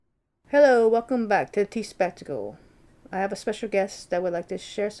Hello, welcome back to the Tea Spectacle. I have a special guest that would like to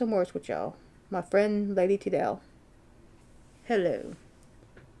share some words with y'all. My friend, Lady Tidell. Hello,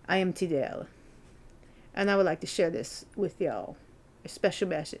 I am Tidell, and I would like to share this with y'all. A special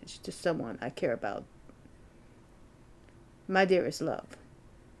message to someone I care about. My dearest love,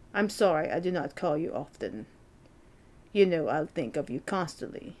 I'm sorry I do not call you often. You know I'll think of you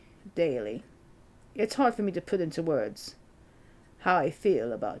constantly, daily. It's hard for me to put into words how I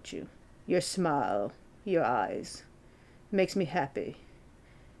feel about you. Your smile, your eyes, makes me happy,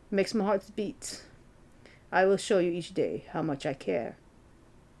 makes my heart beat. I will show you each day how much I care.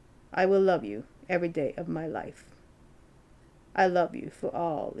 I will love you every day of my life. I love you for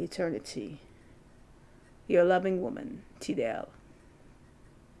all eternity. Your loving woman, Tidell.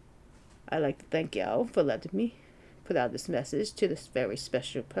 I'd like to thank y'all for letting me put out this message to this very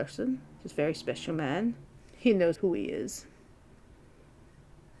special person, this very special man. He knows who he is.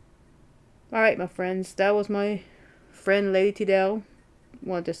 Alright, my friends, that was my friend Lady Tidell.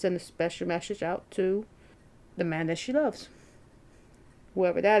 Wanted to send a special message out to the man that she loves.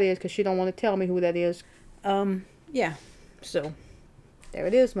 Whoever that is, because she don't want to tell me who that is. Yeah. So, there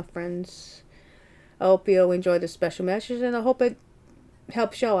it is, my friends. I hope you'll enjoy this special message, and I hope it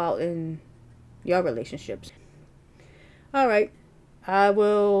helps y'all out in your relationships. Alright. I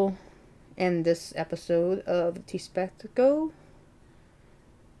will end this episode of Tea Spectacle.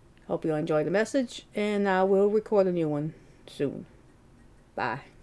 Hope you enjoy the message, and I will record a new one soon. Bye.